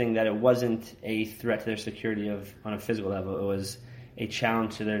suggesting that it wasn't a threat to their security on a physical level. It was a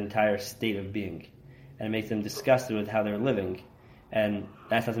challenge to their entire state of being, and it makes them disgusted with how they're living. And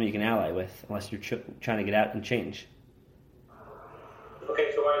that's not something you can ally with unless you're trying to get out and change.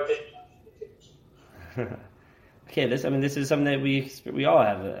 Okay, so why did Okay, this is something that we all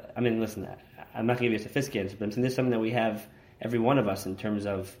have. Listen, I'm not going to give you a sophisticated answer, but I'm saying this is something that we have, every one of us, in terms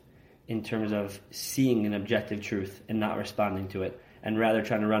of seeing an objective truth and not responding to it, and rather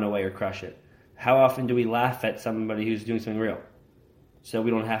trying to run away or crush it. How often do we laugh at somebody who's doing something real, so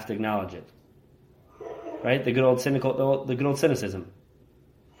we don't have to acknowledge it? Right? The good old cynicism.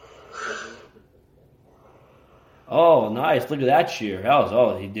 Oh, nice! Look at that shear.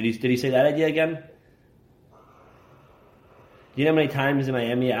 Did he say that idea again? Do you know how many times in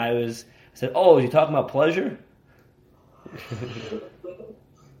Miami I said, "Oh, is he talking about pleasure?"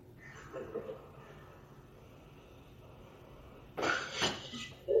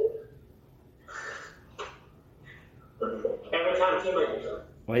 every time too many?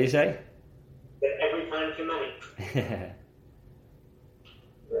 What do you say? Every time too many.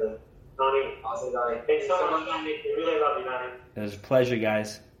 Really. Donnie, Awesome, Donnie. thanks so much, Donnie. We really love you, Donnie. It was a pleasure,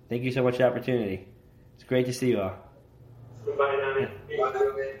 guys. Thank you so much for the opportunity. It's great to see you all. Goodbye, Donnie. Bye,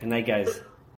 Donnie. Good night, guys.